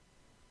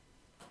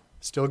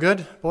Still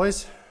good,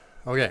 boys?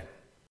 Okay.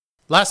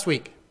 Last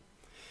week,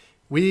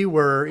 we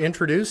were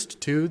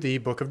introduced to the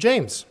book of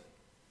James,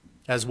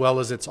 as well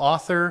as its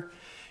author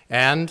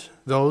and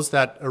those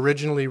that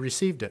originally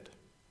received it.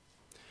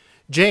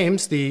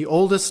 James, the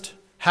oldest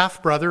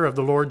half-brother of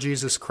the Lord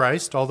Jesus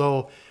Christ,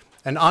 although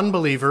an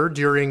unbeliever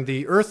during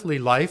the earthly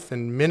life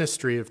and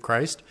ministry of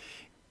Christ,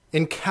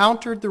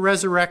 encountered the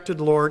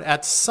resurrected Lord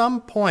at some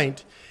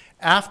point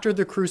after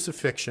the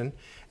crucifixion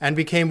and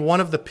became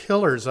one of the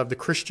pillars of the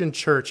Christian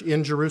church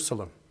in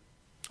Jerusalem,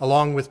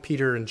 along with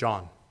Peter and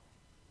John.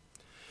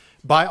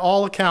 By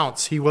all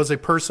accounts, he was a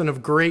person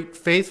of great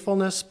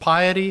faithfulness,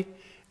 piety,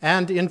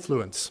 and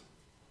influence.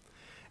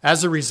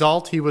 As a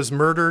result, he was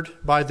murdered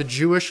by the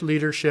Jewish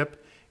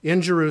leadership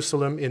in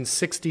Jerusalem in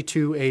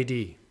 62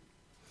 AD.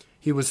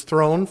 He was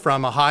thrown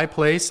from a high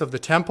place of the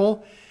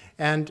temple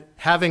and,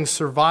 having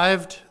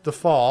survived the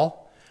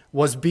fall,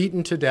 was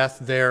beaten to death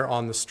there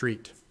on the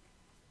street.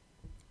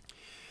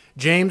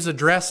 James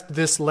addressed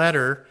this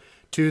letter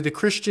to the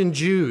Christian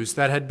Jews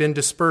that had been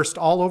dispersed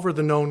all over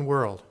the known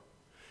world.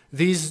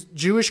 These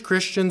Jewish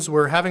Christians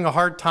were having a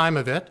hard time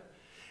of it,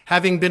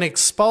 having been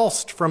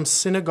expulsed from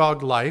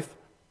synagogue life.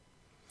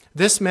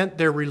 This meant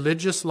their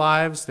religious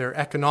lives, their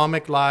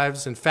economic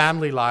lives, and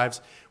family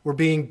lives were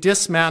being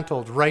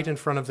dismantled right in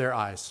front of their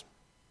eyes.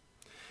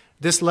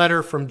 This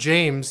letter from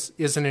James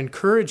is an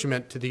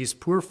encouragement to these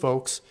poor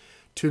folks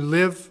to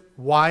live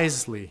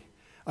wisely,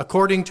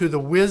 according to the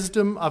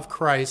wisdom of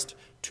Christ,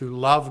 to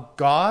love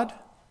God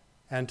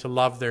and to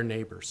love their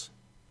neighbors.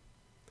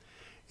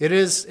 It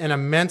is an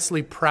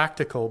immensely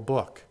practical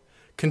book,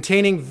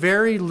 containing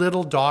very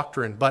little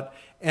doctrine, but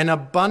an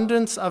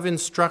abundance of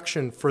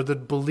instruction for the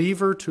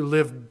believer to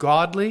live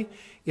godly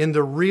in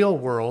the real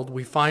world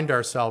we find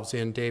ourselves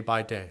in day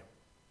by day.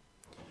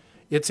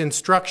 Its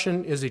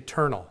instruction is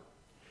eternal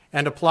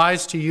and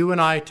applies to you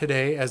and I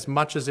today as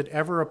much as it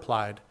ever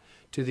applied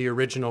to the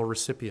original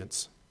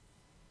recipients.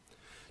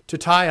 To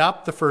tie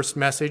up the first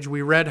message,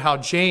 we read how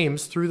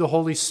James, through the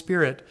Holy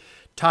Spirit,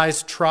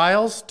 ties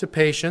trials to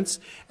patience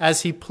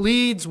as he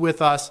pleads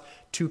with us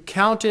to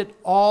count it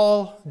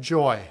all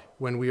joy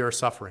when we are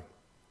suffering.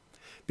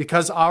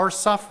 Because our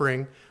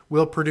suffering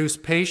will produce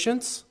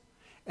patience,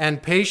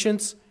 and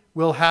patience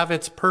will have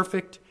its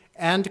perfect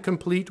and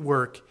complete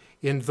work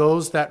in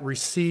those that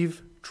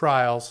receive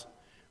trials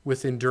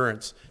with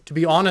endurance. To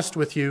be honest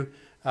with you,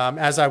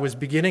 as I was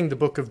beginning the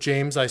book of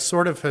James, I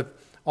sort of have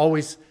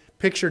always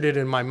pictured it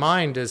in my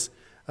mind as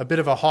a bit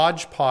of a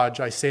hodgepodge,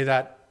 I say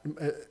that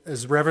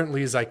as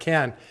reverently as I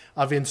can,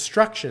 of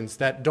instructions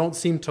that don't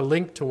seem to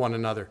link to one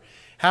another.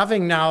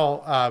 Having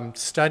now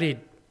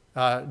studied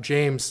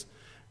James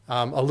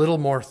a little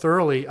more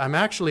thoroughly,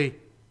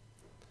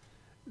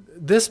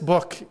 this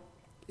book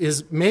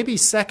is maybe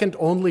second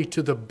only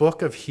to the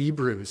book of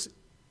Hebrews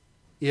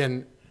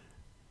in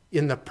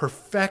the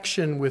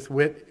perfection with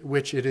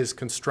which it is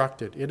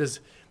constructed.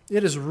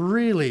 It is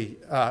really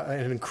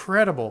an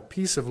incredible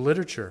piece of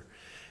literature,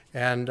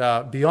 and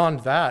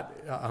beyond that,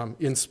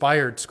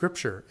 inspired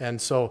scripture.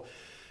 And so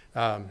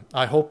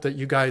I hope that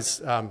you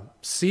guys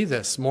see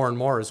this more and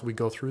more as we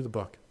go through the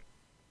book.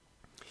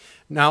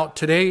 Now,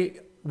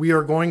 today we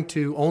are going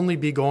to only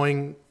be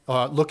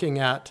looking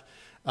at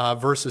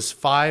verses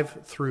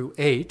 5 through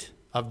 8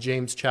 of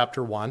James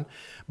chapter 1.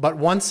 But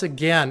once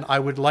again, I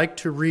would like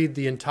to read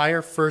the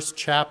entire first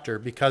chapter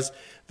because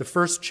the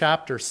first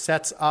chapter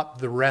sets up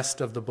the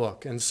rest of the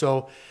book. And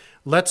so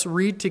let's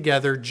read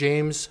together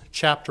James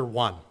chapter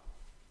 1.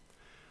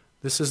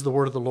 This is the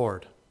word of the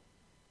Lord.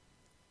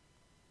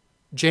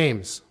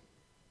 James,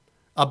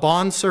 a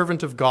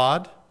bondservant of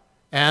God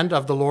and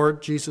of the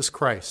Lord Jesus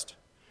Christ,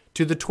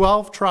 to the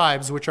 12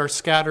 tribes which are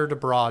scattered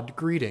abroad,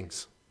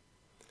 greetings.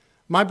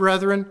 My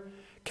brethren,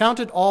 count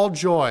it all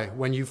joy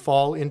when you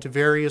fall into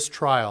various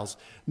trials,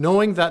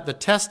 knowing that the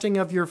testing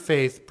of your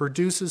faith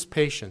produces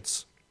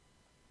patience.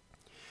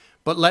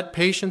 But let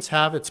patience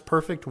have its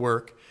perfect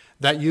work,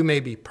 that you may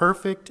be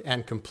perfect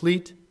and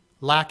complete,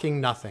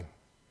 lacking nothing.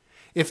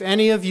 If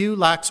any of you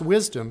lacks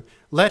wisdom,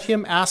 let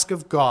him ask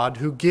of God,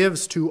 who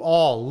gives to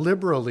all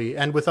liberally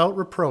and without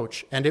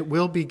reproach, and it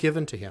will be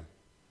given to him.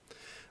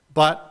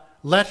 But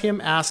let him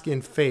ask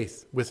in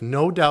faith, with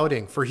no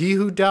doubting, for he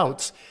who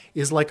doubts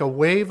is like a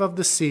wave of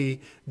the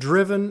sea,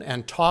 driven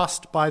and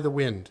tossed by the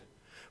wind.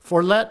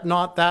 For let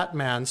not that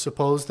man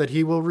suppose that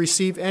he will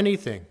receive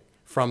anything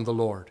from the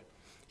Lord.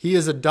 He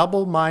is a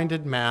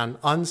double-minded man,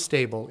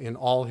 unstable in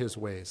all his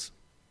ways.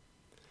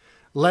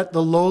 Let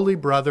the lowly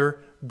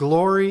brother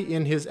glory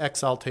in his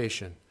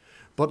exaltation,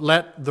 but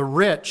let the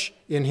rich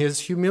in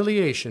his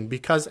humiliation,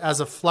 because as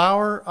a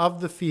flower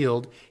of the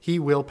field he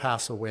will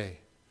pass away.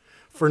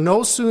 For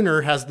no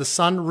sooner has the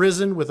sun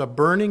risen with a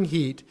burning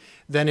heat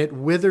than it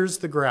withers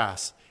the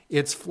grass,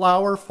 its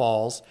flower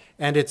falls,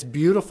 and its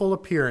beautiful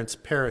appearance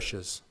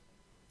perishes.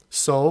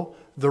 So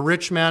the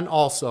rich man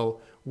also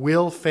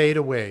will fade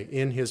away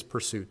in his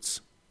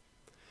pursuits.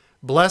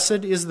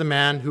 Blessed is the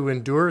man who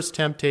endures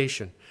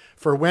temptation,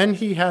 for when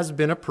he has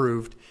been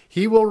approved,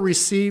 he will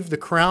receive the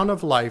crown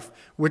of life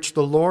which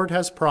the Lord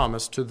has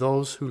promised to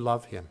those who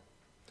love him.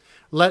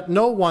 Let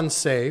no one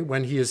say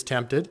when he is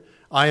tempted,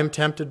 I am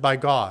tempted by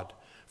God.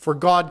 For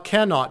God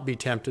cannot be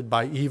tempted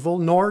by evil,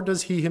 nor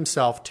does he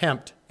himself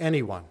tempt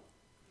anyone.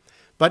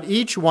 But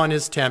each one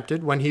is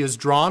tempted when he is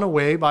drawn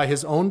away by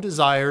his own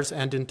desires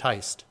and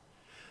enticed.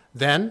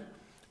 Then,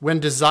 when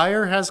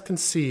desire has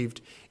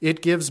conceived,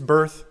 it gives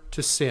birth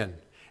to sin.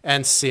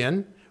 And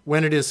sin,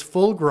 when it is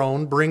full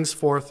grown, brings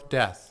forth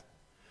death.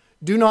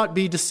 Do not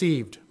be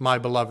deceived, my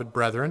beloved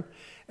brethren.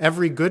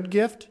 Every good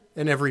gift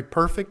and every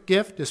perfect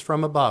gift is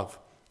from above,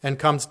 and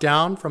comes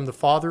down from the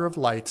Father of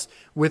lights,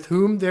 with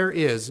whom there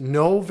is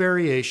no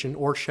variation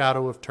or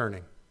shadow of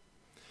turning.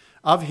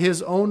 Of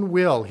his own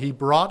will he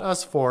brought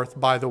us forth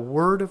by the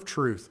word of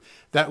truth,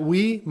 that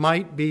we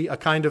might be a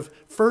kind of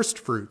first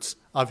fruits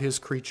of his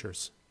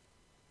creatures.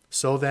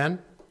 So then,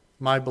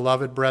 my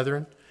beloved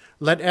brethren,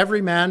 let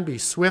every man be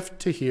swift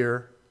to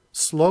hear,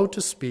 slow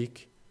to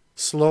speak,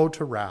 slow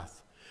to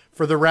wrath.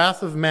 For the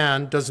wrath of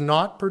man does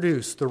not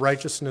produce the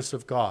righteousness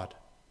of God.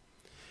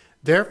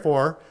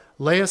 Therefore,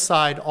 lay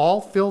aside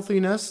all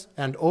filthiness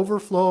and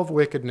overflow of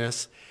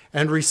wickedness,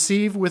 and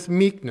receive with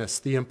meekness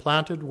the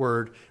implanted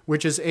word,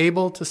 which is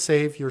able to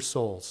save your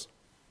souls.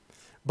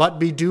 But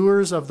be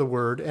doers of the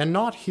word, and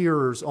not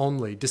hearers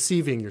only,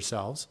 deceiving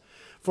yourselves.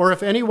 For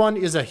if anyone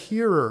is a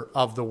hearer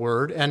of the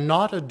word and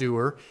not a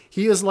doer,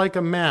 he is like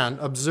a man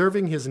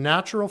observing his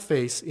natural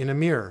face in a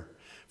mirror.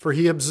 For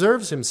he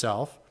observes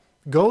himself,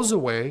 goes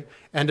away,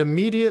 and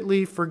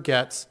immediately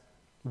forgets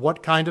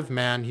what kind of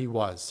man he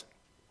was.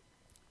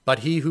 But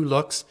he who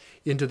looks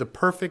into the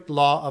perfect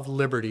law of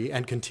liberty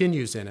and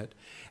continues in it,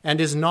 and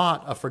is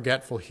not a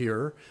forgetful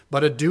hearer,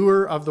 but a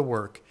doer of the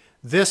work,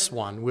 this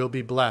one will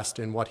be blessed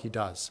in what he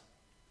does.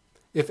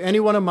 If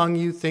anyone among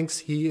you thinks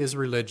he is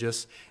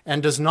religious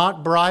and does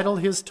not bridle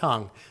his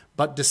tongue,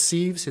 but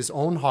deceives his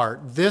own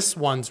heart, this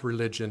one's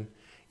religion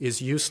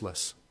is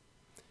useless.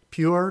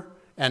 Pure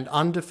and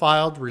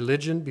undefiled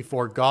religion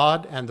before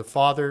God and the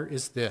Father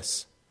is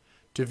this: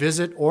 to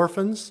visit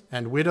orphans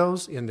and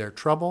widows in their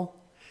trouble,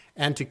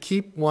 and to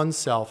keep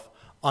oneself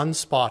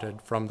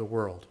unspotted from the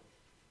world.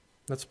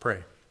 Let's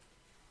pray.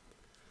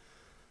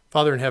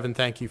 Father in heaven,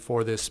 thank you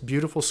for this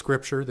beautiful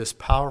scripture, this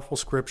powerful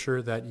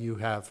scripture that you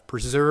have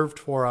preserved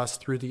for us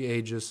through the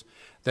ages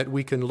that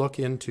we can look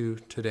into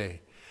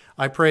today.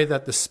 I pray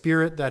that the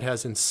Spirit that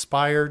has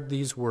inspired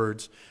these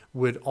words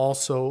would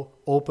also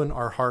open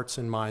our hearts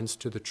and minds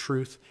to the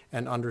truth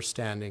and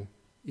understanding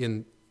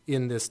in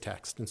this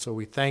text. And so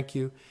we thank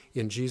you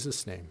in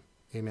Jesus' name.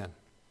 Amen.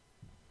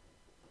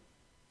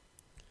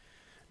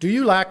 Do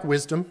you lack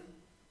wisdom?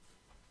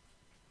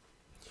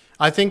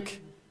 I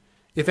think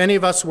if any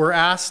of us were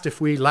asked if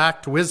we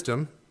lacked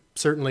wisdom,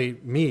 certainly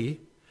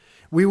me,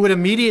 we would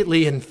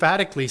immediately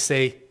emphatically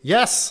say,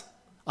 yes,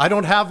 I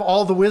don't have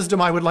all the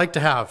wisdom I would like to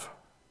have,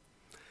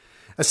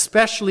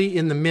 especially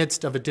in the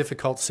midst of a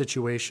difficult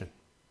situation.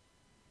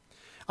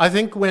 I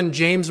think when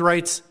James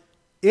writes,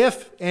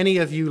 if any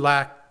of you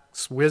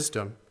lacks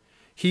wisdom,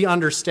 he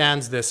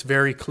understands this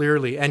very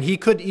clearly, and he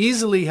could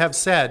easily have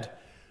said,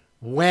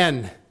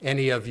 when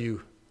any of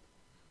you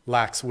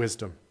lacks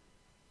wisdom.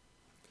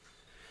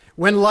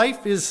 When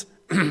life is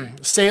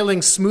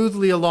sailing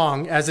smoothly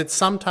along, as it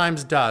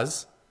sometimes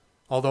does,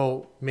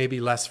 although maybe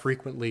less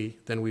frequently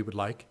than we would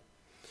like,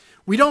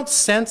 we don't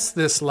sense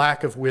this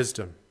lack of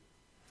wisdom.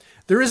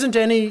 There isn't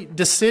any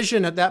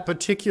decision at that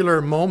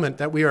particular moment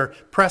that we are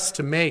pressed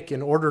to make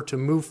in order to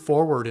move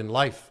forward in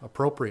life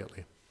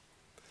appropriately.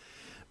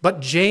 But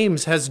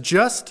James has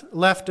just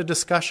left a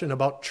discussion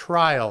about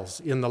trials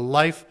in the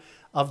life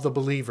of the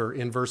believer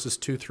in verses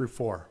 2 through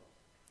 4.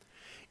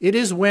 It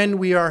is when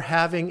we are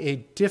having a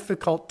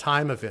difficult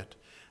time of it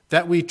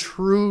that we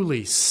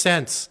truly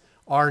sense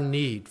our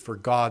need for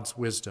God's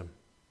wisdom.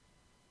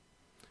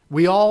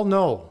 We all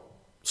know,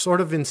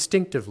 sort of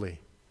instinctively,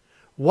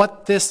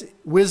 what this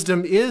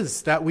wisdom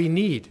is that we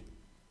need.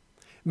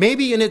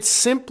 Maybe in its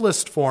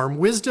simplest form,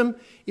 wisdom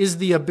is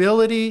the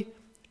ability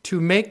to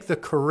make the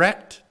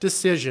correct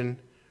decision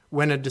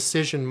when a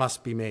decision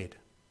must be made.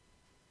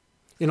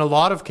 In a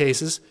lot of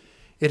cases,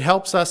 it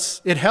helps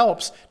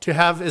to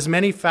have as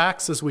many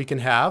facts as we can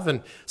have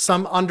and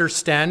some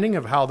understanding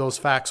of how those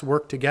facts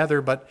work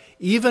together. But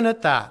even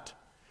at that,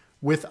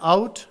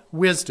 without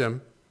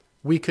wisdom,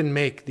 we can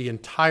make the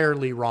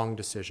entirely wrong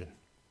decision.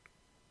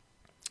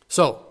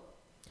 So,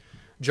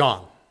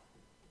 John,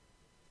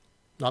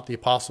 not the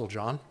Apostle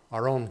John,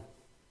 our own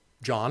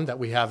John that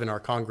we have in our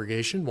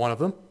congregation, one of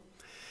them,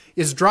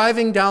 is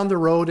driving down the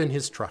road in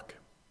his truck.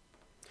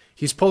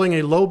 He's pulling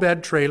a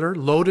low-bed trailer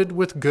loaded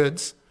with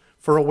goods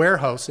for a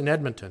warehouse in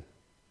Edmonton.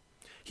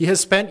 He has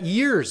spent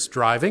years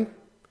driving.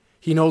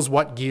 He knows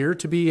what gear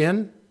to be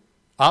in,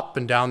 up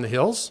and down the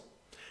hills,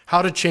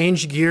 how to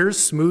change gears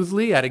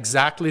smoothly at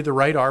exactly the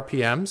right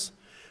RPMs,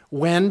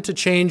 when to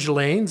change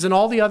lanes, and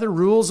all the other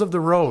rules of the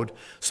road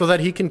so that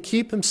he can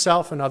keep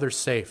himself and others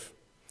safe.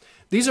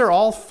 These are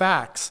all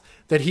facts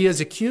that he has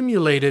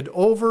accumulated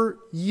over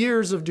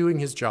years of doing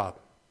his job.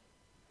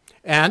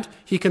 And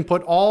he can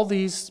put all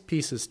these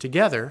pieces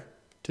together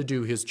to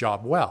do his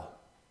job well.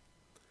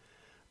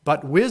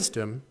 But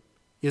wisdom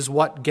is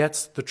what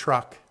gets the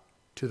truck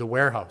to the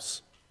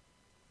warehouse.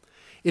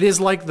 It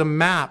is like the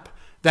map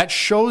that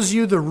shows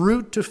you the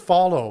route to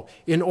follow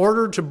in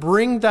order to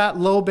bring that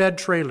low-bed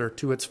trailer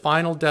to its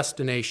final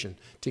destination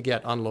to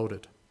get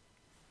unloaded.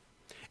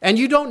 And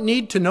you don't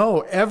need to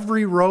know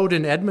every road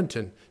in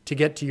Edmonton to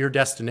get to your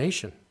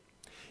destination.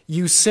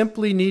 You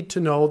simply need to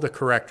know the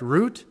correct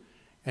route,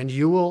 and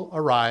you will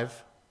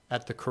arrive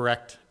at the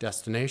correct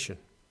destination.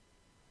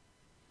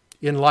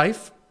 In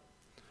life,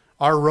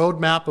 our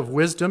roadmap of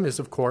wisdom is,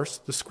 of course,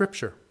 the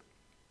Scripture.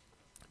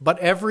 But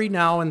every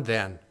now and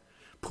then,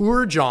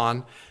 poor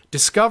John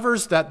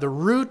discovers that the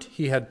route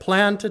he had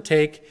planned to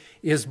take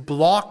is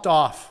blocked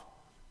off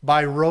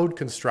by road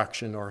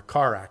construction or a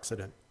car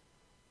accident.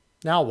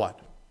 Now what?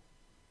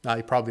 Now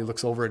he probably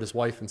looks over at his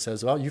wife and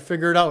says, well, you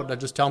figure it out. Now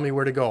just tell me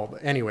where to go.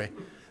 But anyway,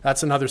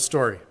 that's another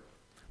story.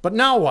 But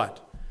now what?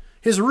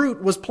 His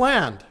route was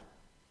planned.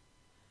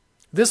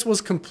 This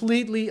was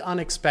completely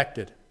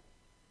unexpected.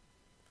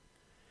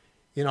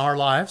 In our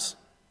lives,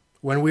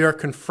 when we are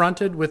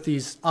confronted with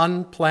these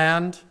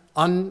unplanned,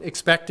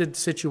 unexpected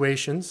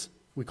situations,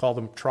 we call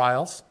them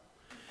trials,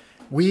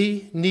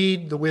 we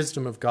need the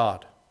wisdom of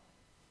God.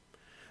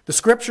 The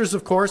Scriptures,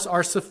 of course,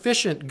 are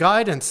sufficient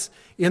guidance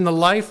in the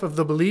life of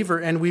the believer,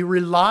 and we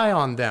rely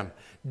on them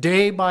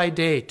day by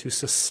day to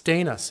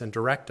sustain us and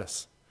direct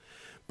us.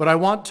 But I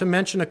want to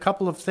mention a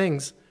couple of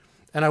things,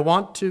 and I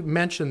want to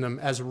mention them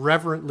as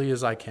reverently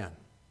as I can.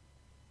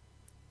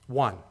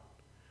 1,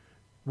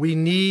 we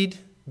need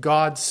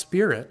God's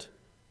Spirit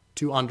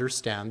to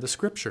understand the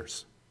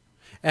Scriptures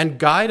and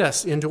guide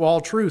us into all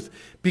truth,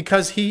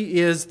 because He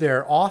is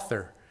their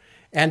author,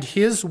 and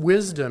His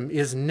wisdom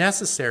is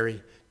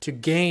necessary to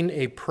gain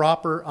a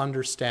proper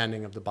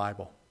understanding of the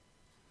Bible.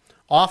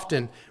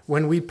 Often,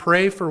 when we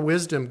pray for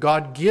wisdom,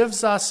 God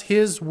gives us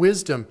His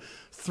wisdom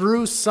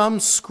through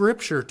some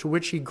Scripture to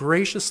which He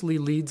graciously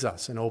leads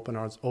us and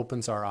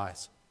opens our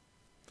eyes.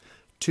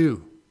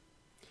 2,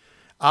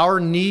 our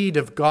need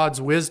of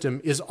God's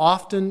wisdom is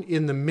often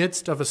in the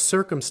midst of a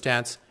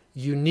circumstance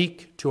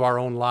unique to our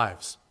own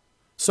lives.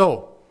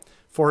 So,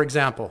 for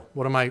example,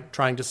 what am I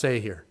trying to say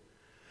here?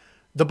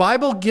 The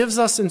Bible gives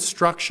us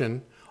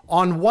instruction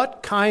on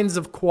what kinds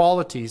of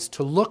qualities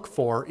to look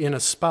for in a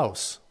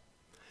spouse,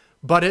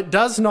 but it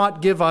does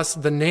not give us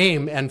the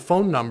name and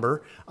phone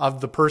number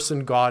of the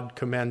person God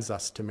commends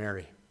us to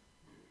marry.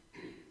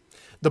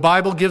 The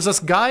Bible gives us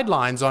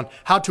guidelines on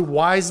how to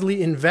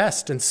wisely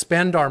invest and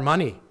spend our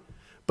money,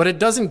 but it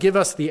doesn't give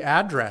us the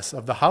address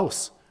of the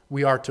house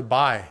we are to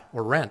buy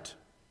or rent.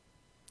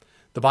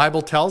 The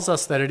Bible tells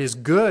us that it is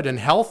good and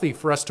healthy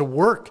for us to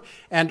work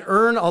and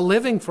earn a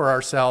living for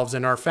ourselves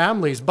and our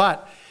families,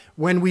 but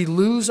when we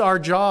lose our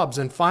jobs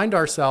and find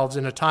ourselves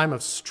in a time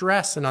of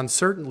stress and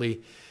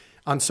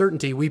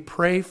uncertainty, we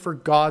pray for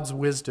God's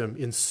wisdom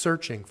in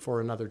searching for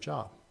another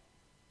job.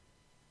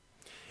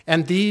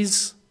 And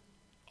these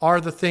are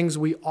the things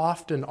we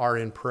often are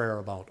in prayer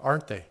about,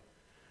 aren't they?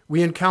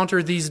 We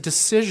encounter these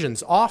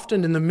decisions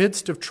often in the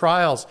midst of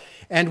trials,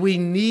 and we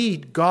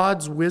need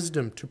God's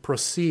wisdom to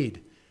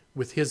proceed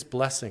with His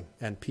blessing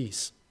and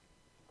peace.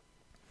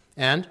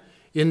 And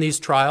in these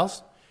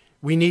trials,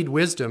 we need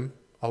wisdom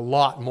a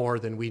lot more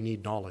than we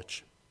need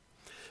knowledge.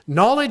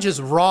 Knowledge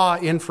is raw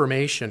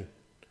information,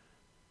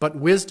 but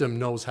wisdom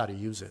knows how to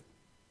use it.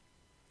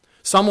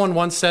 Someone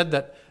once said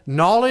that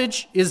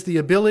knowledge is the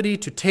ability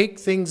to take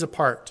things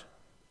apart,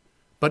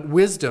 but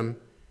wisdom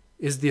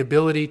is the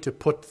ability to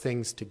put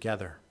things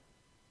together.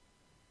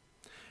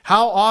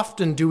 How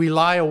often do we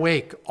lie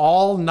awake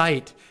all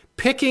night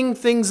picking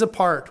things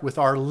apart with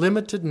our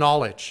limited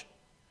knowledge,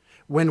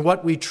 when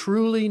what we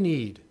truly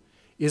need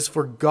is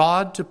for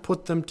God to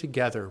put them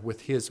together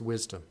with His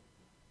wisdom?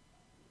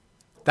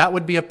 That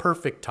would be a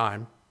perfect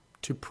time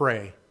to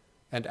pray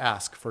and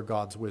ask for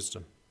God's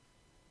wisdom.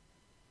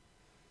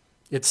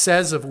 It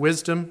says of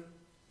wisdom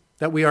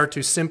that we are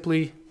to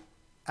simply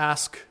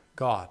ask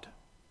God.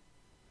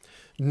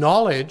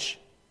 Knowledge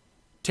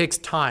takes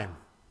time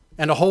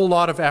and a whole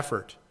lot of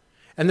effort,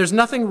 and there's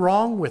nothing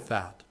wrong with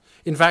that.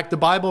 In fact, the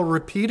Bible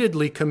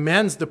repeatedly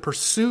commends the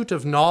pursuit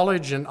of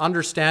knowledge and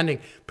understanding,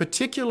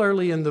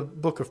 particularly in the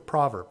book of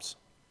Proverbs.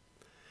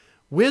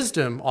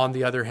 Wisdom, on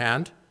the other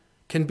hand,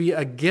 can be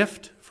a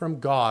gift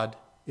from God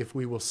if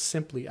we will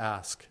simply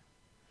ask.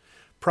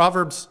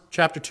 Proverbs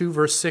chapter 2,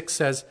 verse 6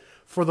 says,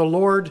 "For the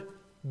Lord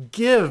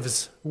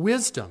gives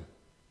wisdom.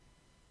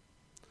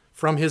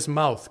 From His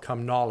mouth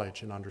come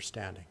knowledge and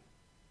understanding."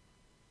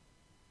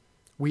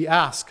 We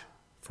ask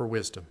for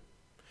wisdom.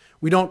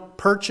 We don't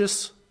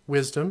purchase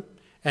wisdom,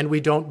 and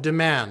we don't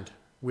demand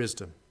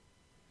wisdom.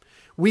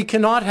 We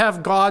cannot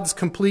have God's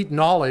complete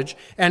knowledge,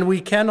 and we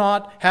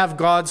cannot have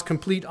God's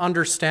complete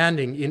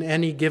understanding in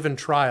any given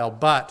trial,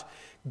 but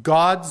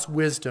God's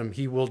wisdom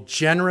He will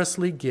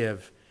generously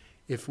give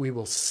if we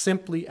will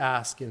simply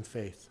ask in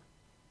faith.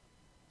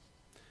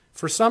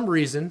 For some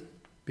reason,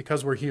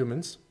 because we're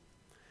humans,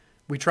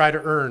 we try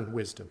to earn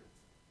wisdom.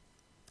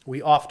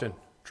 We often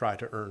try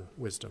to earn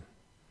wisdom.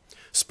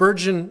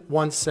 Spurgeon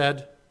once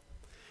said,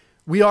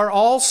 "We are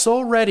all so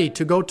ready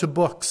to go to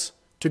books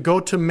to go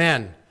to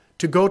men,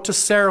 to go to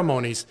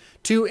ceremonies,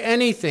 to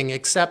anything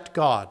except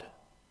God.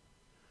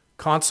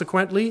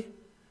 Consequently,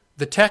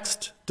 the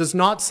text does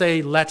not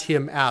say, let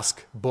him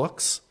ask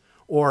books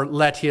or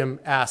let him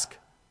ask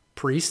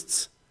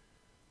priests,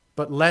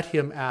 but let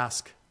him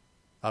ask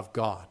of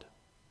God.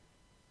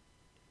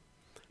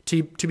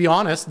 To be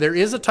honest, there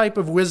is a type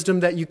of wisdom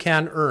that you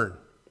can earn.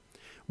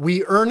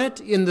 We earn it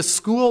in the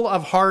school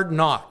of hard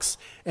knocks,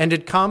 and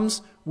it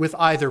comes with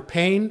either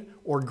pain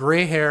or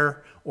gray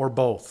hair or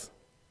both.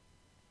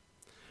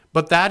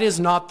 But that is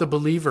not the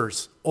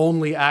believer's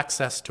only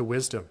access to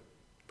wisdom.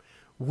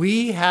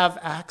 We have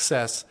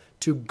access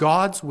to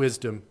God's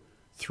wisdom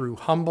through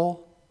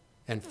humble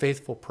and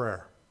faithful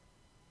prayer.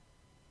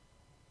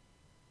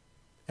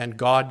 And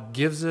God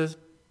gives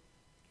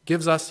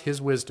us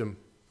his wisdom,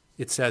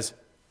 it says,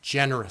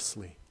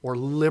 generously or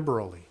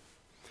liberally.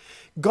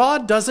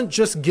 God doesn't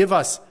just give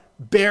us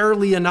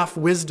barely enough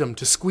wisdom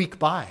to squeak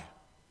by.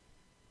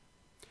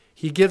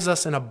 He gives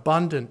us an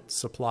abundant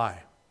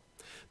supply.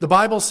 The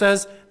Bible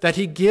says that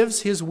he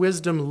gives his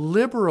wisdom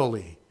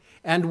liberally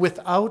and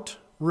without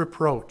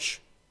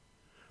reproach.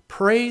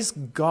 Praise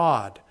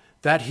God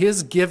that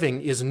his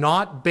giving is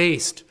not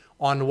based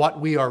on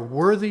what we are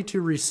worthy to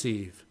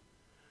receive,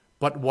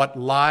 but what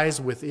lies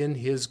within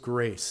his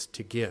grace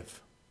to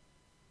give.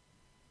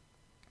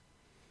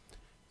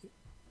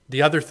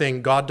 The other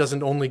thing, God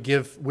doesn't only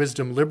give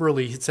wisdom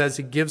liberally, he says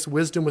he gives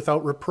wisdom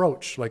without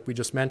reproach, like we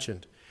just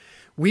mentioned.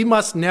 We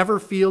must never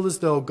feel as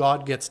though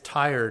God gets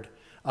tired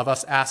of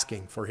us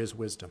asking for his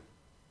wisdom.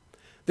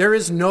 There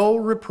is no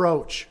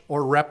reproach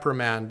or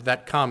reprimand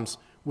that comes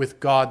with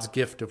God's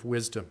gift of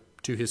wisdom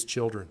to his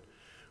children.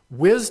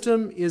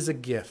 Wisdom is a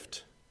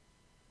gift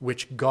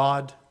which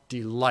God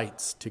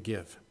delights to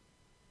give.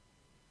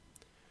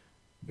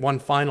 One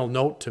final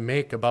note to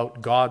make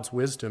about God's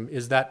wisdom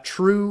is that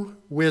true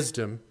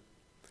wisdom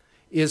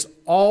is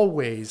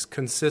always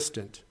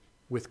consistent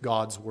with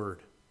God's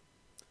word.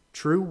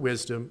 True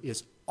wisdom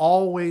is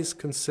always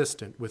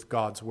consistent with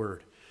God's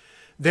word.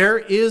 There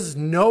is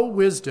no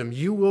wisdom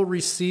you will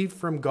receive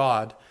from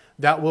God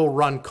that will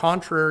run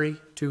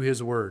contrary to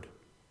his word.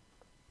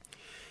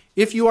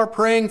 If you are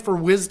praying for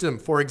wisdom,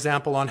 for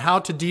example, on how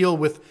to deal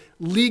with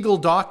legal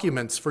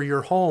documents for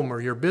your home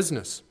or your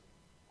business,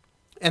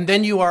 and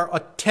then you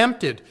are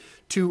tempted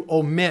to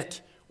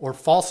omit or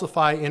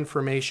falsify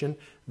information,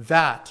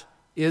 that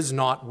is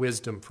not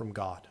wisdom from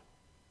God.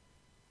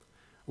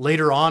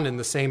 Later on in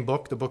the same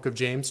book, the book of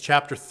James,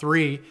 chapter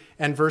 3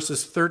 and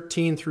verses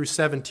 13 through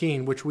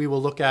 17, which we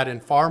will look at in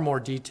far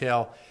more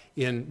detail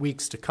in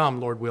weeks to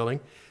come, Lord willing,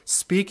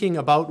 speaking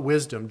about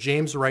wisdom,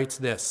 James writes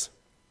this: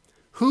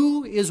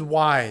 "Who is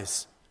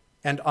wise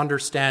and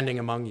understanding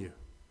among you?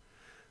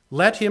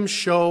 Let him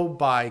show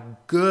by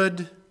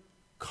good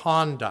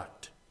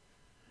conduct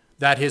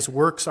that his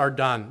works are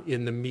done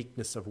in the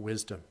meekness of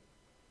wisdom.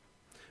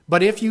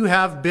 But if you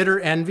have bitter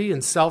envy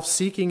and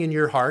self-seeking in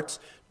your hearts,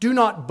 do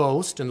not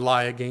boast and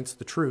lie against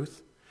the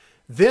truth.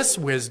 This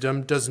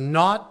wisdom does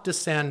not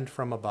descend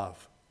from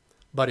above,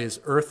 but is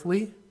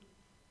earthly,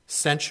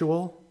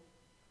 sensual,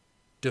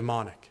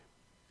 demonic.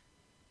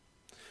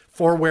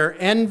 For where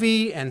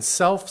envy and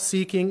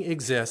self-seeking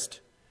exist,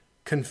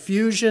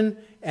 confusion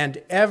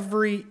and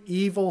every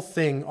evil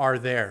thing are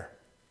there.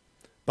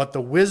 But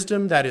the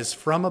wisdom that is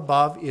from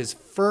above is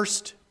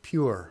first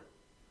pure,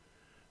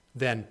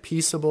 then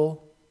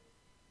peaceable,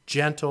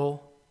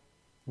 gentle,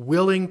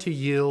 willing to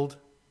yield,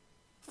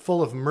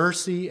 full of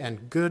mercy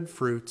and good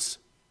fruits,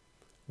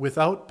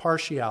 without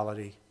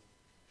partiality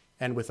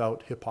and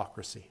without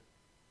hypocrisy."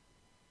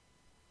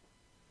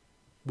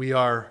 We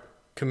are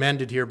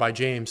commended here by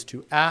James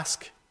to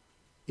ask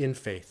in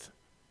faith.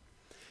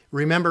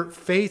 Remember,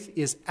 faith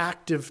is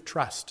active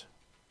trust.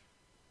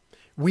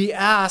 We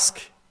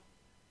ask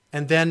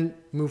and then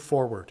move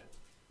forward,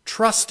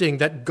 trusting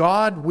that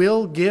God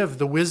will give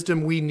the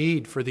wisdom we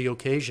need for the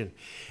occasion.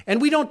 And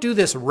we don't do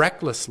this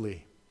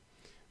recklessly,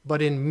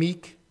 but in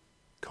meek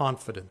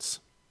confidence.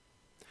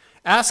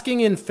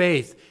 Asking in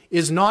faith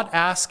is not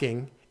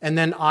asking and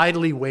then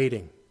idly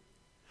waiting.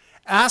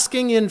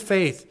 Asking in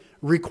faith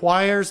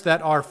requires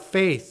that our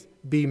faith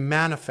be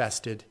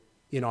manifested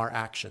in our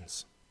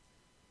actions.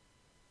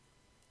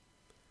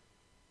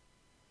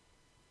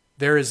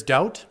 There is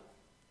doubt,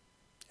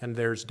 and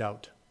there's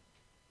doubt.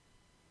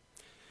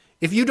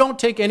 If you don't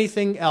take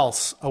anything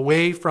else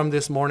away from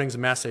this morning's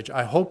message,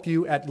 I hope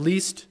you at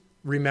least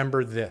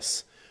remember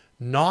this: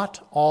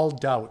 not all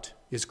doubt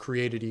is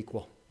created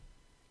equal.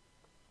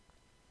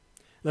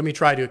 Let me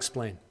try to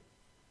explain.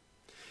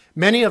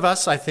 Many of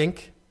us, I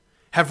think,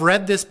 have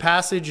read this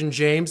passage in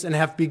James and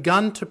have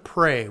begun to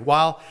pray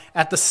while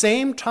at the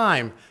same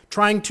time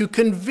trying to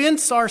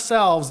convince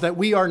ourselves that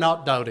we are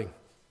not doubting.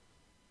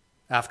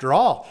 After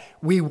all,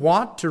 we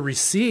want to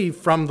receive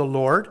from the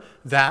Lord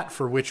that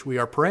for which we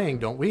are praying,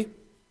 don't we?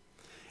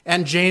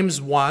 And James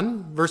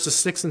 1, verses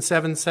 6 and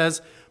 7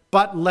 says,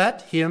 "But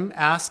let him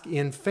ask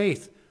in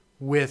faith,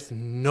 with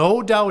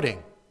no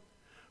doubting.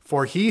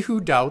 For he who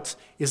doubts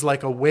is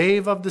like a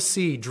wave of the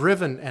sea,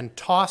 driven and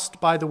tossed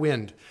by the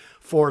wind.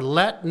 For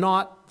let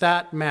not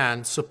that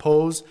man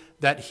suppose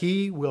that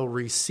he will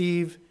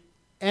receive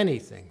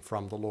anything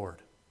from the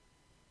Lord?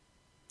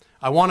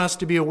 I want us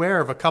to be aware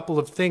of a couple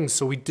of things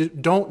so we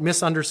don't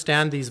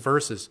misunderstand these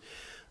verses.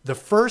 The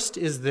first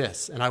is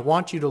this, and I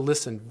want you to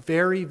listen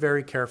very,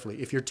 very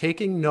carefully. If you're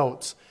taking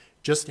notes,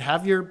 just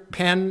have your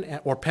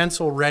pen or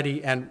pencil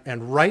ready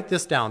and write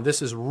this down.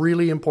 This is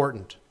really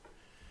important.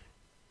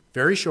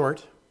 Very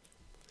short.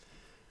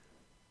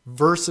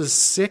 Verses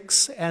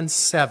 6 and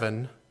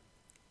 7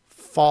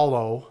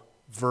 follow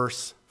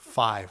verse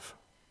 5.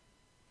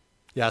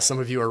 Yeah, some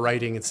of you are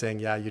writing and saying,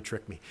 yeah, you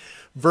tricked me.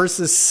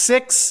 Verses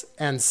 6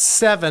 and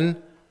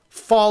 7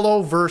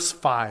 follow verse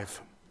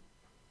 5.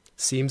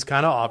 Seems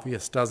kind of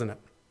obvious, doesn't it?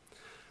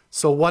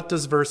 So what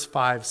does verse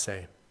 5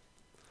 say?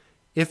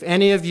 If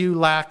any of you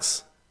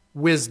lacks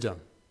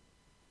wisdom,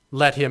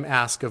 let him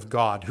ask of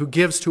God, who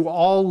gives to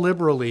all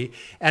liberally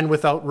and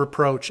without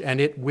reproach, and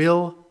it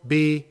will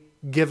be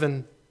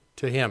given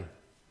to him.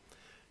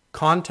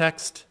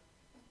 Context,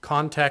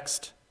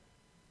 context,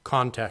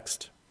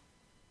 context.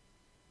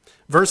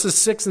 Verses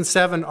 6 and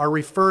 7 are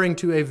referring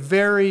to a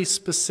very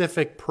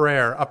specific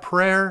prayer, a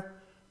prayer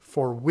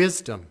for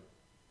wisdom.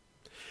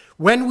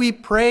 When we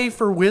pray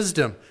for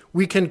wisdom,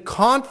 we can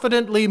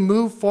confidently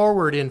move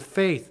forward in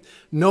faith,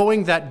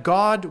 knowing that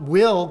God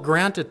will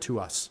grant it to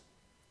us.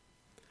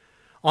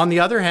 On the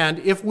other hand,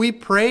 if we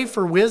pray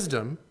for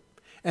wisdom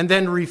and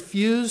then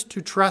refuse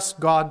to trust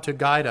God to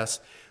guide us,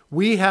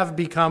 we have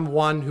become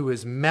one who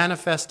is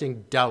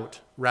manifesting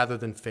doubt rather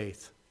than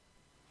faith.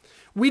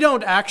 We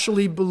don't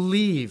actually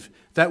believe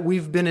that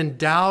we've been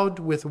endowed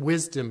with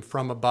wisdom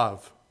from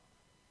above.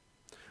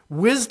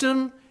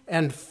 Wisdom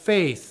and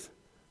faith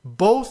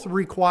both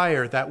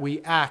require that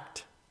we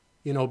act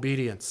in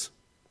obedience.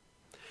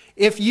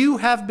 If you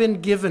have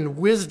been given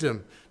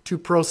wisdom to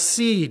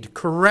proceed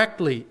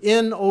correctly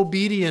in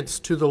obedience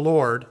to the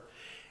Lord,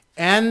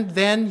 and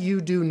then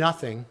you do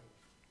nothing,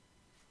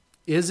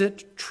 is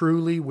it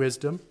truly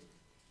wisdom?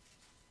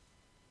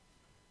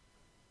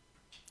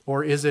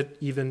 Or is it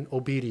even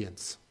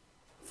obedience,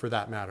 for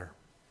that matter?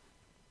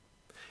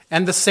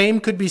 And the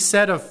same could be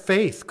said of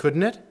faith,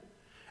 couldn't it?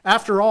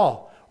 After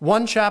all,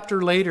 one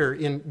chapter later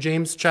in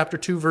James chapter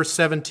 2, verse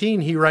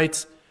 17, he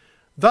writes,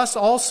 "Thus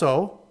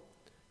also,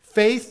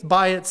 faith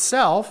by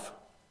itself,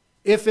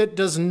 if it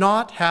does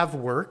not have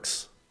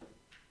works,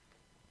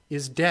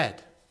 is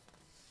dead."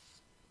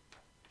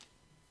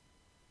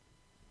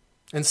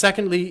 And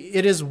secondly,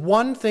 it is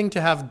one thing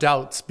to have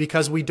doubts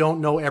because we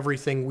don't know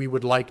everything we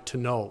would like to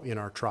know in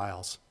our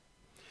trials.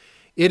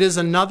 It is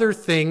another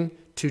thing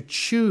to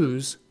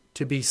choose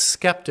to be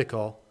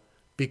skeptical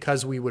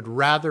because we would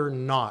rather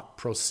not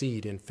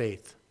proceed in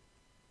faith.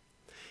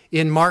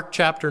 In Mark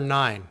chapter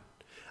 9,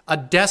 a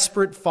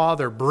desperate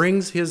father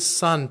brings his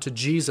son to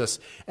Jesus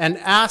and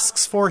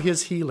asks for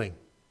his healing.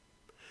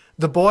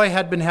 The boy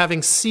had been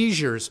having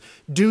seizures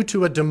due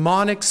to a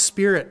demonic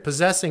spirit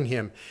possessing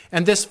him,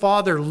 and this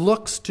father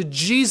looks to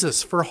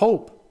Jesus for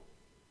hope.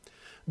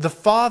 The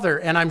father,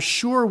 and I'm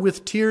sure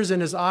with tears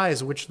in his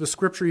eyes, which the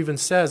scripture even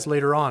says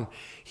later on,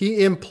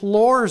 he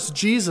implores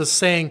Jesus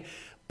saying,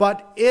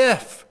 "But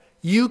if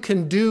you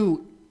can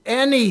do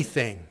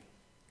anything,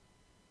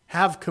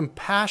 have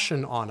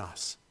compassion on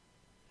us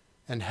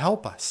and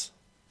help us."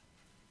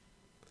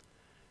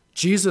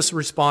 Jesus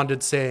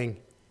responded saying,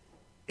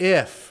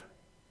 "If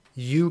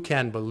you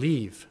can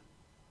believe,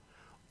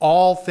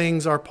 all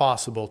things are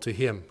possible to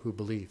him who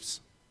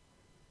believes."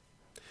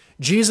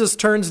 Jesus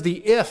turns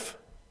the "if"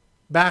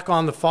 back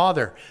on the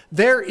Father.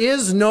 There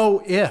is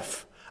no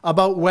 "if"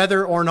 about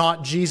whether or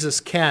not Jesus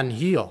can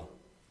heal.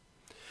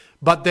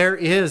 But there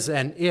is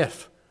an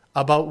 "if"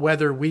 about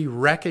whether we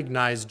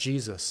recognize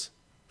Jesus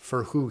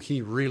for who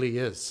he really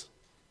is.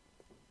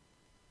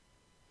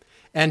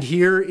 And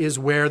here is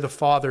where the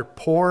Father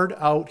poured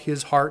out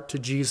his heart to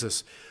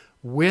Jesus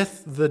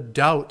with the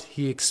doubt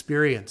he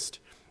experienced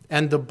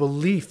and the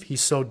belief he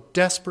so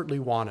desperately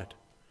wanted.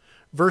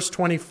 Verse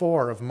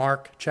 24 of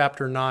Mark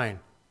chapter 9.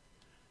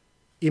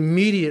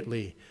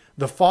 Immediately,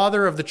 the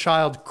father of the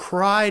child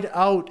cried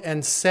out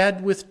and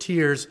said with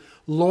tears,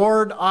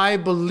 "Lord, I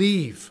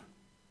believe.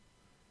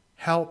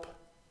 Help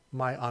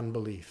my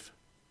unbelief."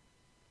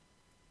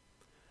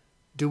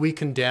 Do we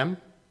condemn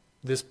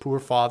this poor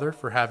father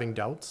for having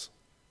doubts?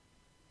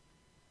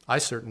 I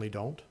certainly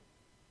don't.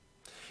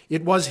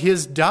 It was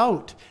his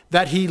doubt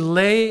that he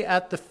lay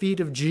at the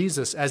feet of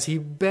Jesus as he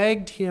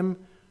begged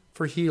him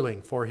for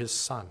healing for his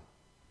son.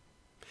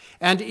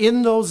 And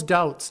in those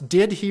doubts,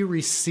 did he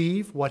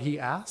receive what he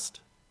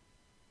asked?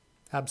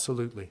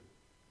 Absolutely.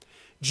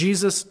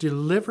 Jesus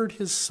delivered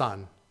his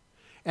son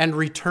and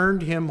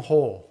returned him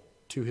whole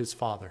to his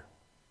Father.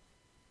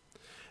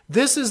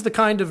 This is the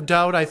kind of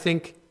doubt I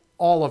think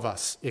all of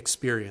us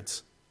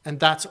experience, and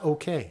that's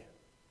okay.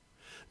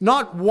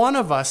 Not one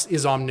of us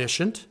is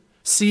omniscient,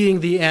 seeing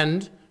the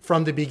end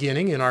from the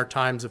beginning in our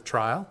times of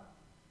trial.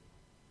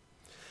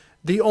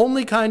 The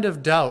only kind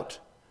of doubt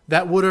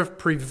that would have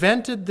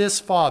prevented this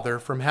father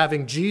from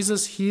having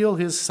Jesus heal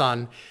his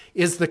son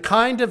is the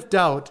kind of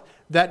doubt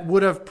that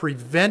would have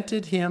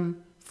prevented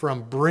him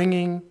from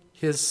bringing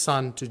his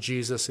son to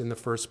Jesus in the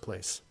first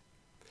place.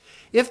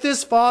 If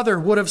this father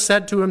would have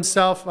said to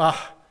himself,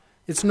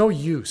 it's no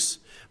use.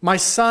 My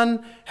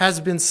son has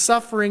been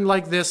suffering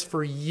like this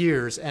for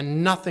years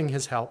and nothing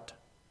has helped.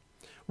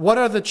 What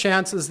are the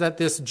chances that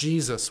this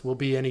Jesus will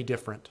be any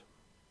different?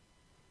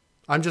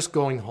 I'm just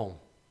going home.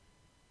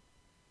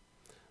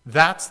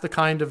 That's the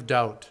kind of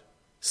doubt,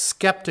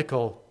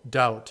 skeptical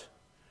doubt,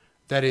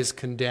 that is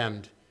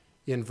condemned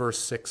in verse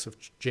 6 of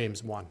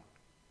James 1.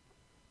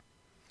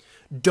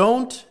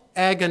 Don't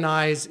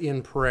agonize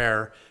in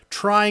prayer,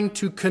 trying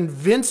to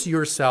convince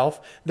yourself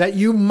that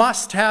you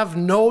must have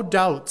no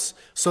doubts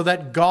so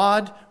that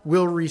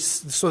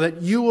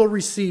you will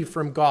receive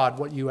from God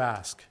what you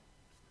ask.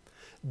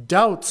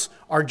 Doubts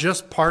are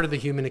just part of the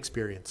human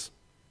experience.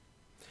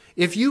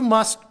 If you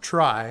must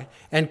try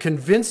and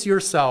convince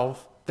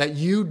yourself that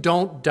you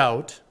don't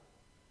doubt,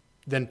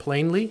 then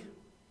plainly,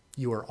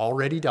 you are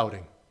already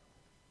doubting.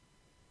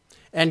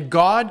 And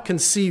God can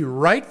see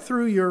right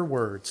through your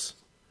words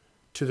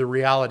to the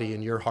reality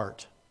in your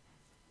heart.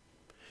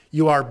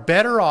 You are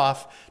better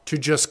off to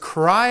just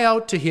cry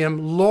out to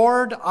him,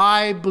 Lord,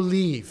 I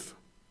believe.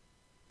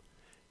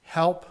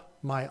 Help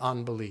my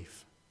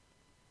unbelief.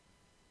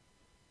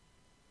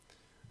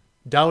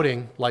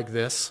 Doubting like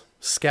this,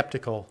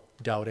 skeptical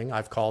doubting,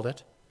 I've called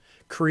it,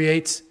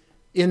 creates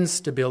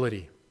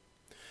instability.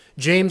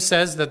 James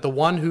says that the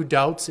one who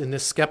doubts in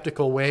this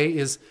skeptical way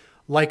is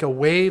like a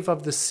wave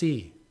of the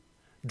sea,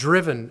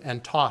 driven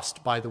and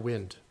tossed by the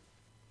wind.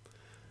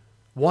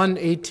 One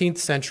 18th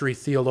century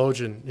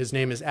theologian, his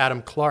name is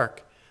Adam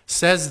Clarke,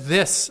 says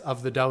this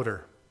of the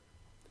doubter.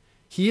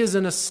 He is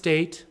in a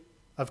state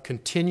of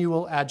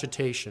continual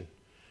agitation,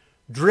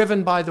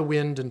 driven by the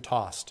wind and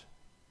tossed.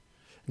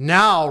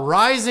 Now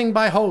rising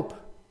by hope,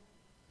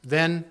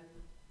 then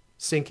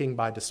sinking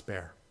by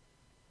despair.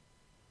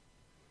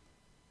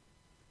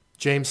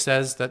 James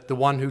says that the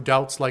one who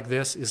doubts like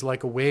this is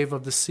like a wave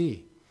of the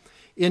sea.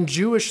 In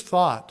Jewish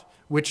thought,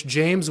 which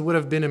James would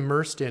have been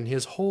immersed in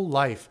his whole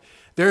life,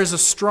 there is a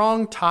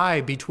strong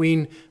tie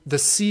between the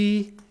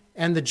sea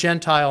and the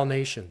Gentile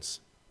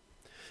nations.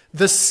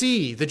 The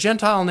sea, the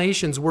Gentile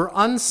nations, were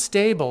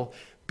unstable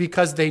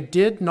because they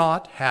did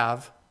not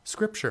have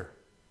Scripture.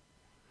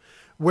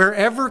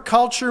 Wherever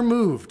culture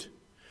moved,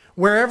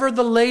 wherever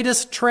the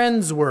latest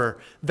trends were,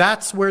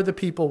 that's where the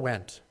people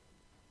went.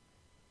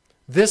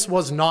 This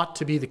was not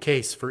to be the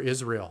case for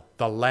Israel,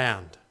 the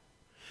land.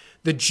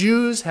 The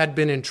Jews had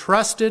been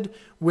entrusted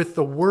with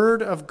the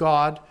Word of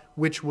God,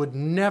 which would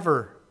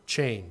never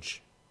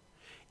change.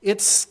 It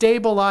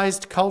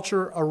stabilized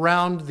culture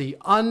around the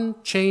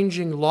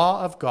unchanging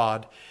law of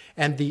God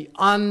and the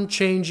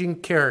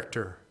unchanging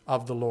character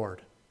of the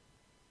Lord.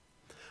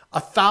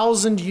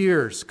 1,000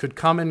 years could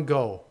come and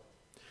go.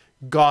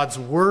 God's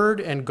word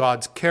and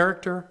God's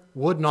character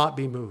would not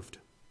be moved.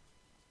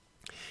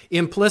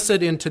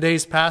 Implicit in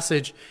today's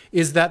passage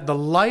is that the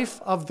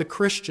life of the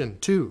Christian,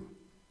 too,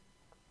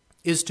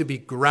 is to be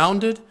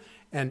grounded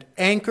and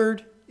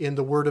anchored in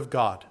the Word of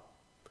God,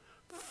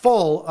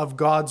 full of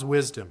God's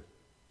wisdom,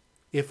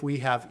 if we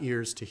have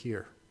ears to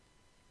hear.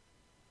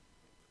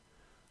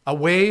 A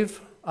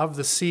wave of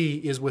the sea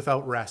is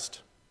without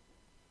rest,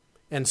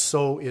 and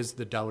so is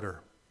the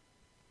doubter.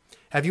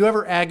 Have you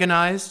ever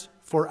agonized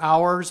for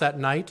hours at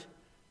night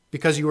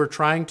because you were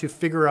trying to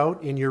figure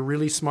out in your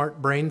really smart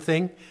brain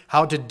thing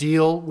how to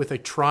deal with a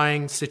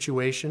trying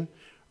situation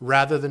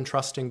rather than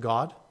trusting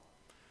God?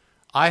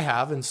 I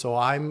have, and so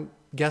I'm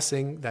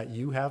guessing that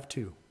you have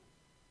too.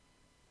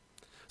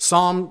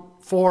 Psalm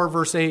 4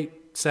 verse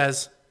 8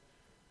 says,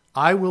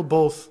 I will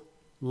both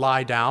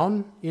lie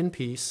down in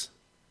peace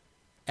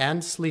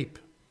and sleep,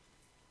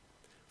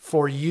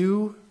 for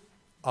you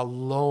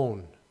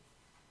alone,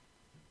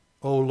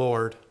 O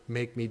Lord,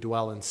 make me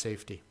dwell in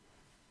safety.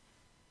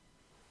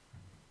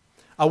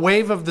 A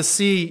wave of the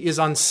sea is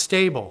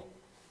unstable,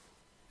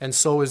 and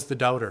so is the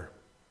doubter.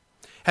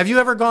 Have you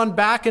ever gone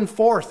back and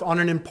forth on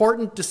an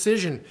important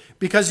decision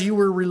because you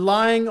were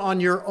relying on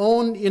your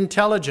own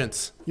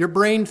intelligence, your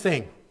brain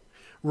thing,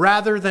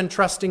 rather than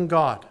trusting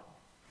God?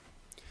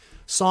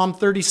 Psalm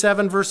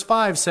 37 verse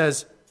 5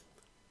 says,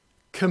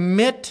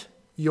 commit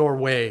your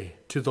way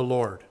to the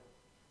Lord.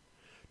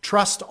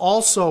 Trust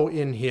also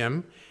in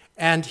him,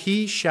 and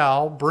he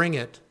shall bring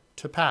it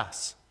to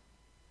pass.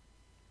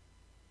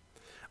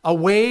 A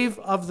wave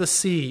of the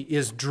sea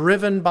is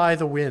driven by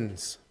the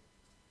winds,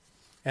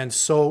 and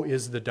so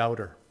is the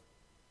doubter.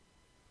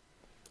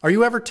 Are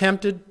you ever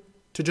tempted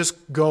to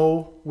just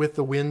go with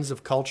the winds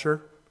of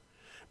culture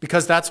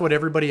because that's what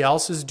everybody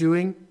else is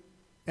doing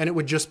and it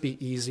would just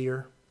be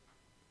easier?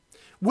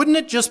 Wouldn't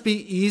it just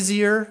be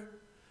easier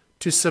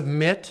to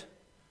submit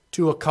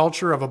to a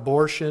culture of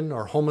abortion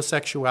or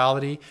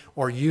homosexuality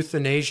or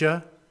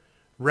euthanasia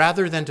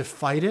rather than to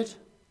fight it?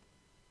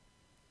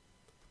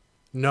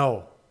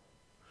 No.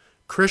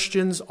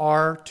 Christians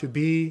are to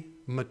be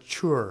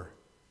mature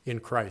in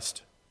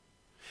Christ.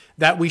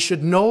 That we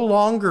should no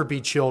longer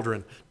be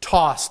children,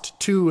 tossed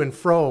to and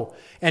fro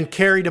and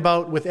carried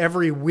about with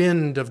every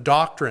wind of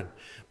doctrine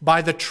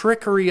by the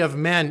trickery of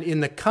men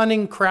in the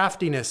cunning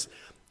craftiness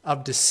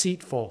of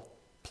deceitful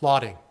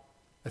plotting.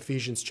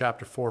 Ephesians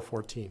chapter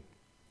 4:14.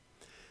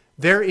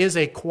 There is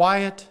a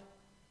quiet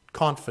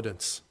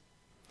confidence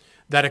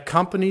that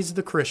accompanies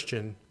the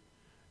Christian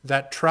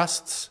that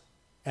trusts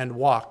and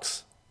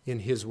walks in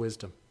his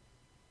wisdom.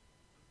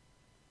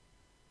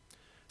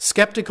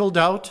 Skeptical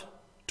doubt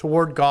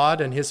toward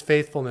God and his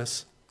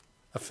faithfulness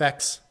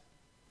affects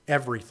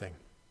everything.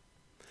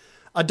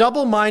 A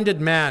double-minded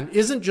man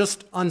isn't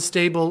just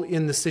unstable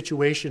in the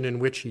situation in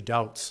which he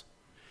doubts.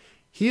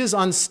 He is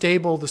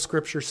unstable, the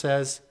scripture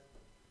says,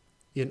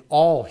 in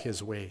all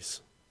his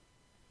ways.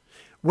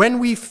 When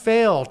we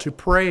fail to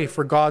pray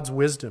for God's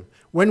wisdom,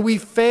 when we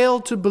fail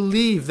to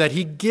believe that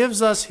he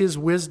gives us his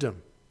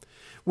wisdom,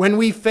 when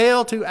we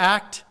fail to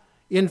act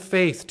in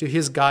faith to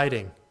his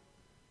guiding,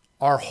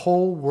 our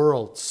whole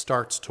world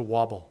starts to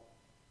wobble.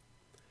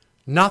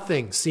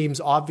 Nothing seems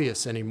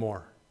obvious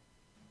anymore.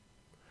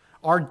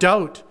 Our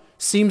doubt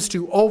seems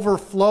to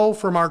overflow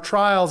from our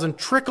trials and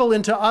trickle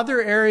into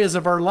other areas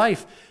of our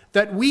life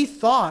that we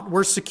thought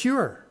were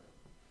secure,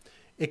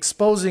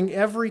 exposing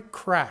every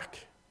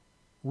crack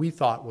we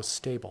thought was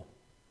stable.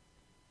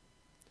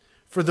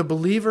 For the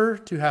believer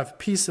to have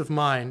peace of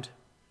mind,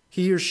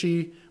 he or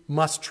she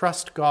must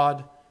trust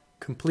God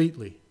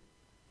completely,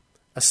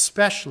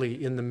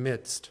 especially in the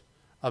midst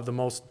of the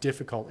most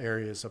difficult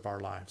areas of our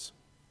lives.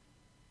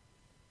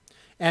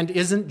 And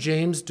isn't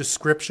James'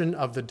 description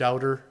of the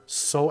doubter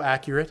so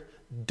accurate?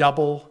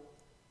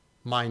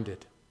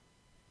 Double-minded.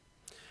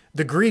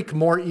 The Greek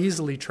more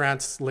easily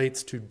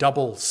translates to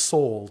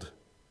double-souled,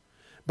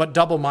 but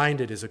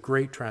double-minded is a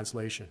great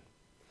translation.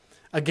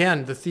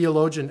 Again, the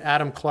theologian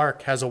Adam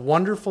Clarke has a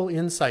wonderful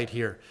insight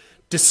here,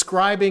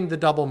 describing the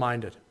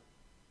double-minded.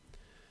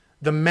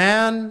 The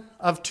man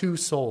of two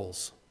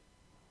souls,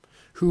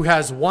 who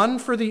has one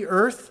for the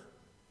earth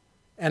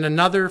and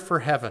another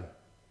for heaven,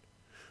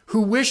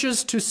 who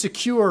wishes to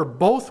secure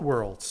both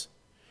worlds.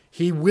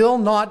 He will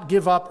not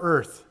give up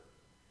earth,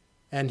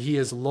 and he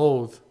is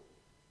loath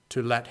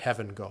to let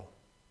heaven go.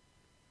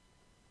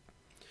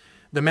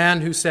 The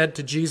man who said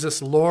to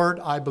Jesus, "Lord,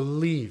 I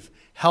believe,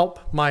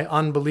 help my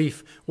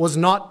unbelief," was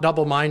not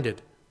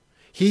double-minded.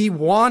 He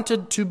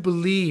wanted to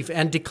believe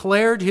and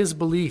declared his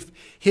belief.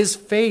 His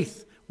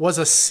faith was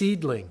a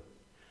seedling,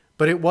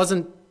 but it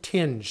wasn't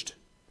tinged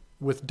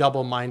with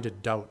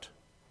double-minded doubt.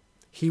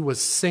 He was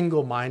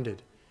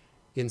single-minded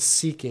in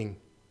seeking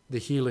the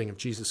healing of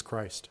Jesus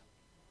Christ.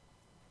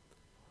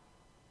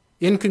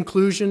 In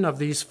conclusion of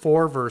these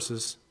 4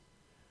 verses,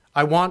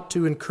 I want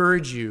to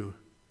encourage you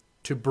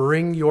to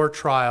bring your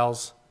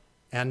trials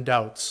and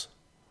doubts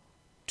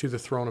to the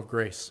throne of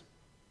grace.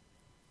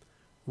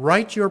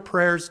 Write your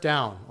prayers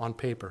down on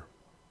paper.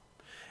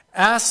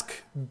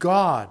 Ask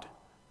God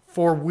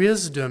for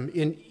wisdom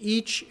in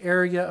each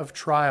area of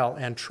trial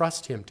and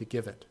trust him to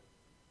give it.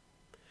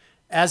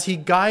 As he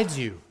guides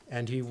you,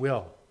 and he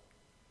will,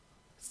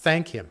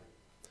 thank him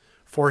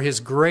for his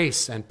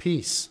grace and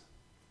peace,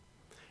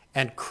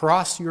 and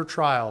cross your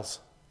trials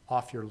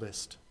off your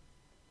list.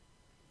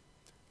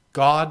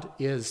 God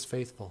is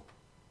faithful.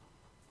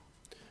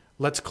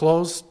 Let's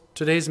close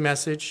today's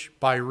message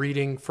by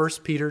reading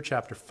 1 Peter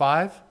chapter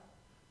 5,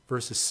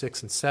 verses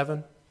 6 and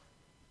 7.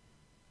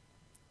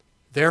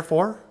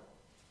 Therefore,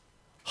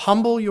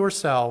 humble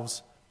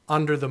yourselves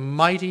under the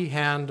mighty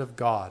hand of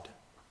God,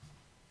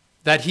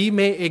 that he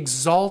may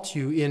exalt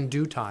you in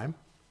due time,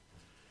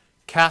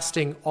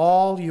 casting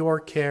all your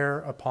care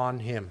upon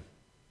him,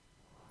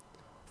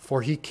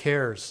 for he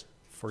cares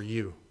for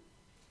you.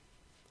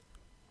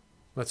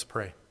 Let's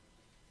pray.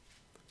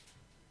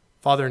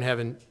 Father in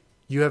heaven,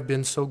 you have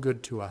been so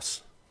good to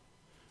us.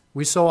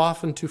 We so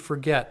often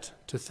forget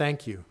to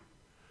thank you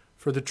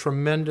for the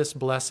tremendous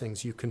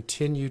blessings you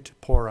continue to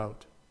pour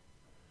out.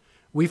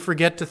 We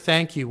forget to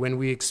thank you when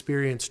we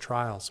experience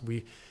trials.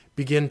 We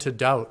begin to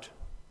doubt.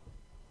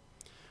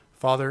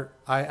 Father,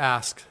 I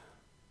ask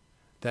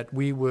that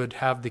we would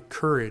have the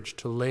courage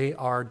to lay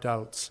our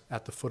doubts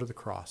at the foot of the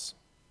cross,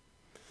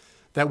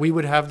 that we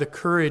would have the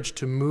courage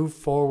to move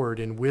forward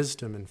in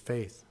wisdom and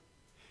faith.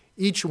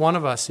 Each one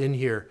of us in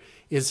here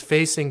is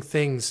facing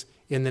things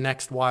in the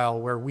next while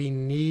where we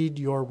need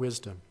your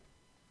wisdom.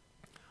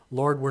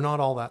 Lord, we're not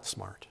all that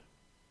smart.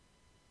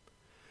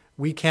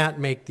 We can't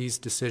make these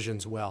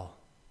decisions well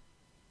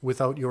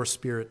without your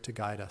Spirit to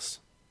guide us.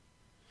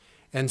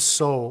 And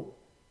so,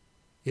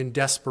 in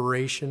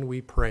desperation, we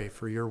pray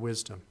for your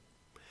wisdom.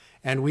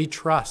 And we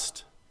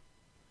trust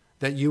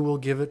that you will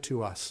give it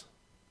to us.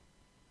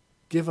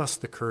 Give us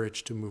the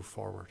courage to move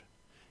forward.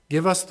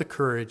 Give us the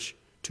courage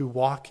to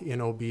walk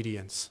in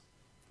obedience,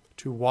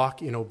 to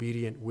walk in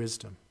obedient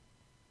wisdom.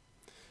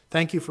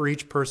 Thank you for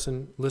each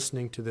person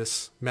listening to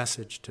this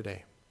message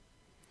today.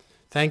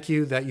 Thank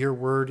you that your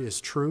word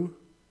is true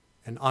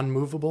and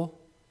unmovable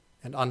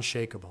and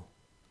unshakable.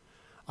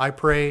 I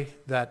pray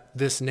that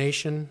this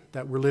nation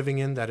that we're living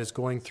in, that is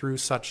going through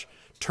such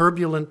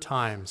turbulent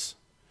times,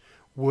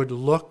 would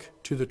look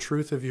to the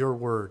truth of your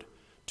word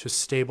to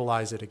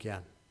stabilize it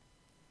again.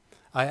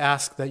 I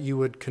ask that you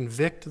would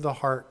convict the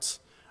hearts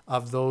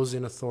of those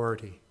in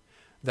authority,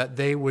 that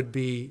they would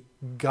be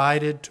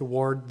guided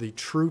toward the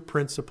true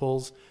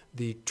principles,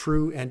 the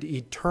true and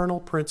eternal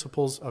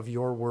principles of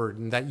your word,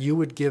 and that you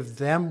would give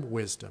them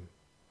wisdom.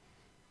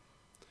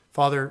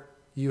 Father,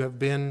 you have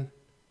been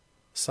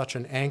such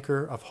an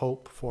anchor of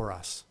hope for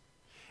us.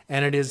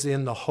 And it is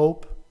in the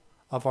hope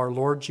of our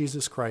Lord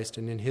Jesus Christ,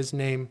 and in his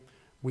name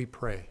we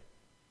pray.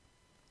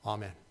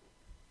 Amen.